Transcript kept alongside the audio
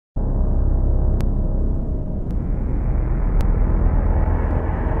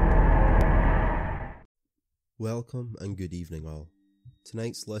Welcome and good evening all.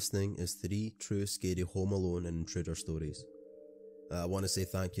 Tonight's listening is 3 true scary Home Alone and Intruder stories. I want to say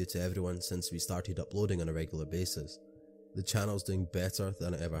thank you to everyone since we started uploading on a regular basis. The channel's doing better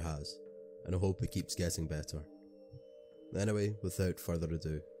than it ever has, and I hope it keeps getting better. Anyway, without further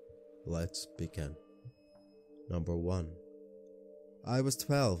ado, let's begin. Number 1. I was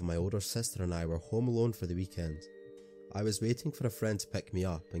 12 and my older sister and I were home alone for the weekend. I was waiting for a friend to pick me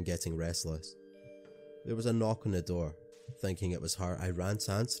up and getting restless. There was a knock on the door. Thinking it was her, I ran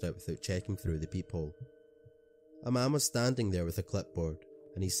to answer it without checking through the peephole. A man was standing there with a clipboard,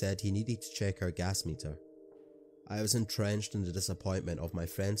 and he said he needed to check our gas meter. I was entrenched in the disappointment of my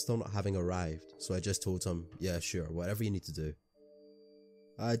friend still not having arrived, so I just told him, yeah sure, whatever you need to do.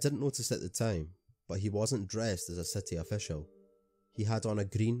 I didn't notice at the time, but he wasn't dressed as a city official. He had on a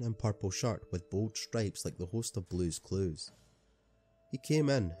green and purple shirt with bold stripes like the host of Blue's Clues. He came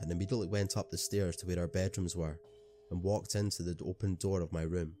in and immediately went up the stairs to where our bedrooms were, and walked into the open door of my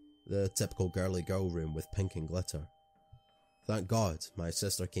room, the typical girly girl room with pink and glitter. Thank God, my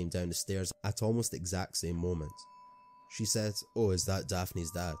sister came down the stairs at almost the exact same moment. She said, "Oh, is that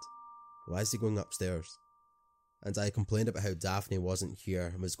Daphne's dad? Why is he going upstairs?" And I complained about how Daphne wasn't here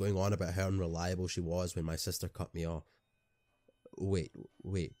and was going on about how unreliable she was when my sister cut me off. Wait,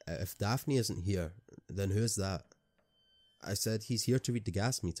 if Daphne isn't here, then who is that? I said, "He's here to read the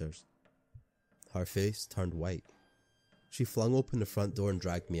gas meters." Her face turned white. She flung open the front door and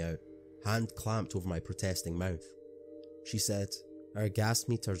dragged me out, hand clamped over my protesting mouth. She said, "Our gas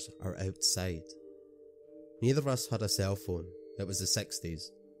meters are outside." Neither of us had a cell phone. It was the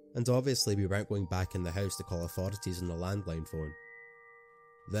 60s, and obviously we weren't going back in the house to call authorities on the landline phone.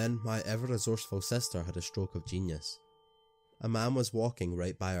 Then my ever-resourceful sister had a stroke of genius. A man was walking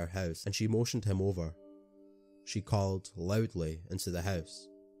right by our house and she motioned him over. She called, loudly, into the house.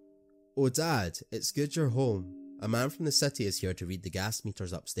 "Oh Dad, it's good you're home. A man from the city is here to read the gas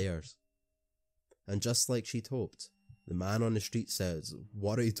meters upstairs." And just like she'd hoped, the man on the street says,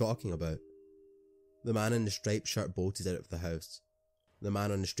 "What are you talking about?" The man in the striped shirt bolted out of the house. The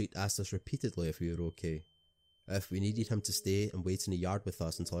man on the street asked us repeatedly if we were okay, if we needed him to stay and wait in the yard with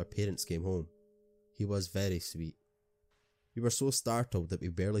us until our parents came home. He was very sweet. We were so startled that we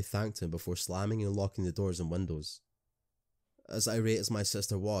barely thanked him before slamming and locking the doors and windows. As irate as my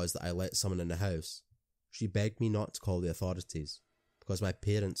sister was that I let someone in the house, she begged me not to call the authorities, because my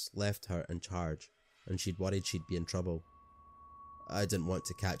parents left her in charge and she'd worried she'd be in trouble. I didn't want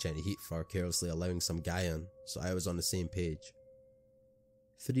to catch any heat for carelessly allowing some guy in, so I was on the same page.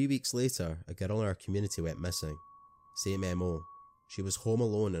 3 weeks later, a girl in our community went missing. Same MO. She was home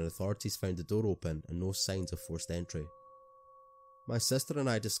alone and authorities found the door open and no signs of forced entry. My sister and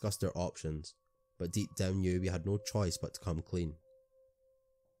I discussed our options, but deep down knew we had no choice but to come clean.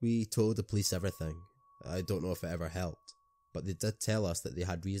 We told the police everything. I don't know if it ever helped, but they did tell us that they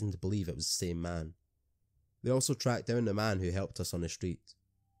had reason to believe it was the same man. They also tracked down the man who helped us on the street.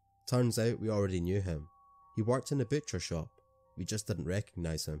 Turns out we already knew him. He worked in a butcher shop. We just didn't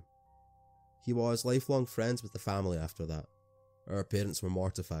recognise him. He was lifelong friends with the family after that. Our parents were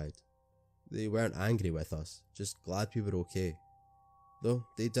mortified. They weren't angry with us, just glad we were okay. Though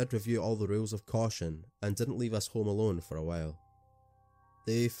they did review all the rules of caution and didn't leave us home alone for a while.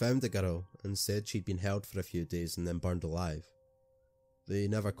 They found the girl and said she'd been held for a few days and then burned alive. They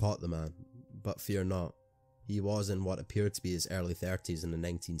never caught the man, but fear not, he was in what appeared to be his early 30s in the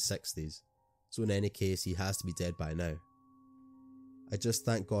 1960s, so in any case he has to be dead by now. I just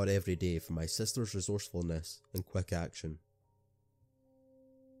thank God every day for my sister's resourcefulness and quick action.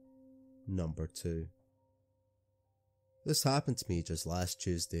 Number 2. This happened to me just last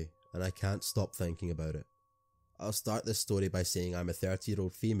Tuesday, and I can't stop thinking about it. I'll start this story by saying I'm a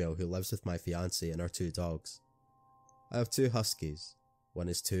 30-year-old female who lives with my fiancé and our 2 dogs. I have 2 huskies. One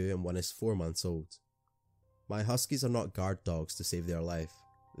is 2 and one is 4 months old. My huskies are not guard dogs to save their life.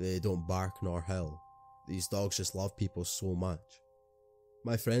 They don't bark nor howl. These dogs just love people so much.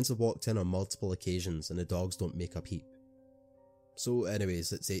 My friends have walked in on multiple occasions and the dogs don't make a peep. So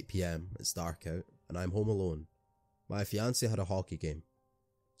anyways, it's 8 PM, it's dark out, and I'm home alone. My fiancé had a hockey game,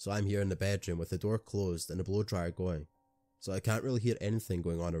 so I'm here in the bedroom with the door closed and the blow dryer going, so I can't really hear anything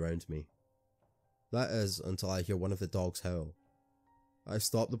going on around me. That is, until I hear one of the dogs howl. I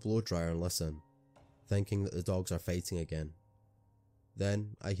stop the blow dryer and listen, thinking that the dogs are fighting again.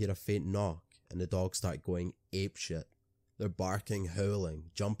 Then I hear a faint knock and the dogs start going apeshit. They're barking, howling,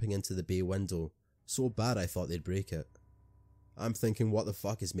 jumping into the bay window, so bad I thought they'd break it. I'm thinking what the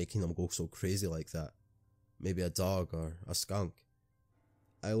fuck is making them go so crazy like that? Maybe a dog or a skunk.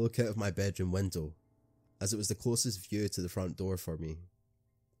 I look out of my bedroom window, as it was the closest view to the front door for me.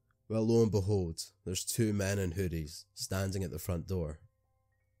 Well, lo and behold, there's two men in hoodies standing at the front door.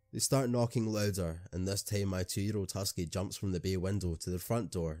 They start knocking louder, and this time my 2-year-old husky jumps from the bay window to the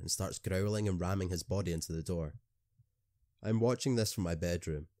front door and starts growling and ramming his body into the door. I'm watching this from my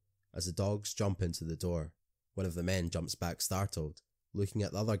bedroom. As the dogs jump into the door, one of the men jumps back startled, looking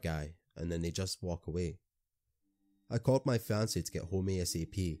at the other guy, and then they just walk away. I called my fiancée to get home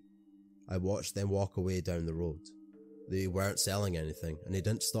ASAP. I watched them walk away down the road. They weren't selling anything, and they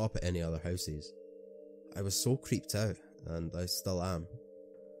didn't stop at any other houses. I was so creeped out, and I still am.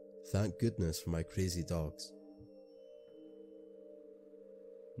 Thank goodness for my crazy dogs.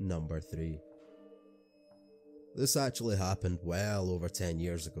 Number 3. This actually happened well over 10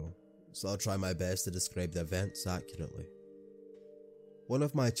 years ago, so I'll try my best to describe the events accurately. One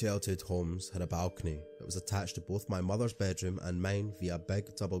of my childhood homes had a balcony that was attached to both my mother's bedroom and mine via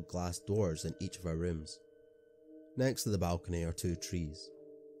big double glass doors in each of our rooms. Next to the balcony are 2 trees.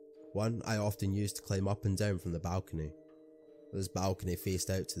 One I often used to climb up and down from the balcony. This balcony faced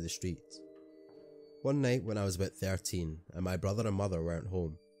out to the street. One night when I was about 13 and my brother and mother weren't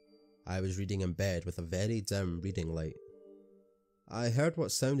home, I was reading in bed with a very dim reading light. I heard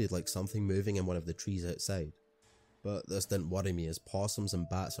what sounded like something moving in one of the trees outside, but this didn't worry me as possums and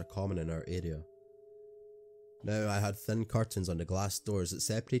bats are common in our area. Now I had thin curtains on the glass doors that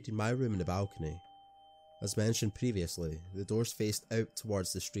separated my room and the balcony. As mentioned previously, the doors faced out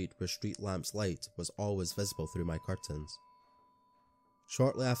towards the street where street lamps' light was always visible through my curtains.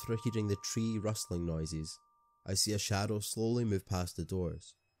 Shortly after hearing the tree rustling noises, I see a shadow slowly move past the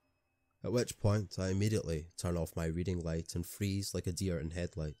doors. At which point I immediately turn off my reading light and freeze like a deer in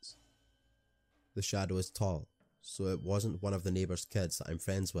headlights. The shadow is tall, so it wasn't one of the neighbour's kids that I'm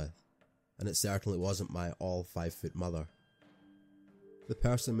friends with, and it certainly wasn't my all 5-foot mother. The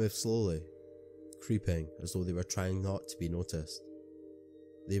person moved slowly, creeping as though they were trying not to be noticed.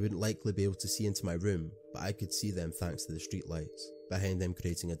 They wouldn't likely be able to see into my room, but I could see them thanks to the streetlights, behind them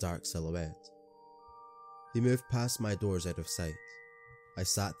creating a dark silhouette. They moved past my doors out of sight. I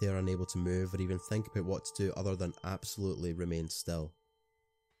sat there unable to move or even think about what to do other than absolutely remain still.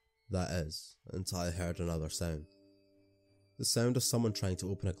 That is, until I heard another sound. The sound of someone trying to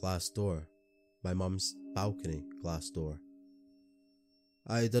open a glass door, my mum's balcony glass door.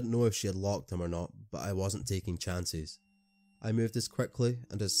 I didn't know if she had locked them or not, but I wasn't taking chances. I moved as quickly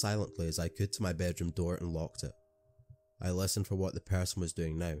and as silently as I could to my bedroom door and locked it. I listened for what the person was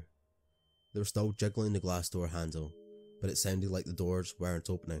doing now. They were still jiggling the glass door handle, but it sounded like the doors weren't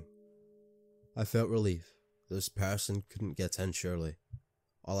opening. I felt relief. This person couldn't get in surely.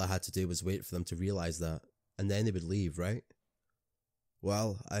 All I had to do was wait for them to realise that, and then they would leave, right?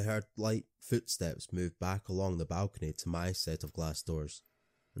 Well, I heard light footsteps move back along the balcony to my set of glass doors,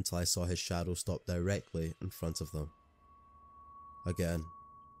 until I saw his shadow stop directly in front of them. Again,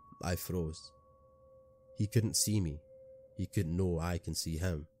 I froze. He couldn't see me. He couldn't know I can see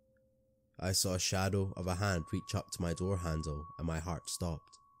him. I saw a shadow of a hand reach up to my door handle and my heart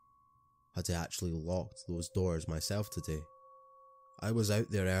stopped. Had I actually locked those doors myself today? I was out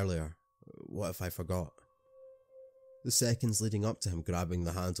there earlier. What if I forgot? The seconds leading up to him grabbing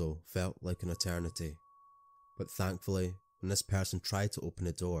the handle felt like an eternity. But thankfully, when this person tried to open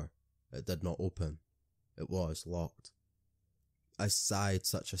the door, it did not open. It was locked. I sighed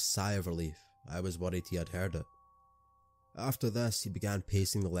such a sigh of relief. I was worried he had heard it. After this, he began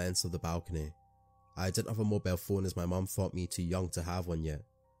pacing the length of the balcony. I didn't have a mobile phone as my mum thought me too young to have one yet,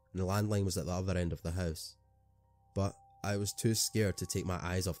 and the landline was at the other end of the house. But I was too scared to take my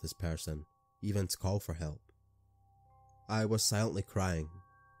eyes off this person, even to call for help. I was silently crying,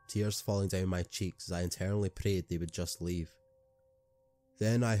 tears falling down my cheeks as I internally prayed they would just leave.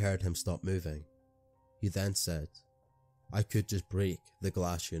 Then I heard him stop moving. He then said, "I could just break the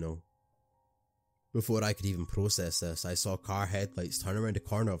glass, you know." Before I could even process this, I saw car headlights turn around the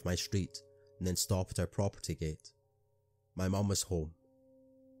corner of my street and then stop at our property gate. My mum was home.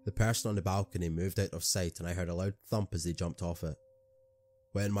 The person on the balcony moved out of sight and I heard a loud thump as they jumped off it.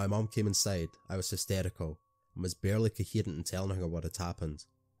 When my mum came inside, I was hysterical and was barely coherent in telling her what had happened.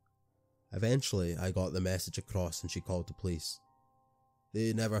 Eventually, I got the message across and she called the police.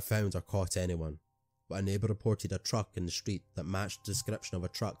 They never found or caught anyone, but a neighbour reported a truck in the street that matched the description of a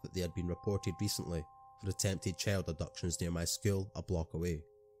truck that they had been reported recently for attempted child abductions near my school a block away.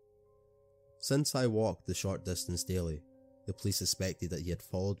 Since I walked the short distance daily, the police suspected that he had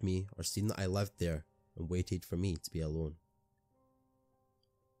followed me or seen that I lived there and waited for me to be alone.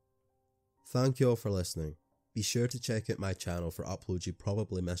 Thank you all for listening. Be sure to check out my channel for uploads you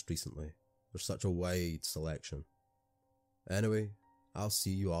probably missed recently. There's such a wide selection. Anyway, I'll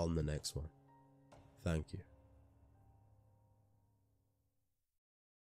see you all in the next one. Thank you.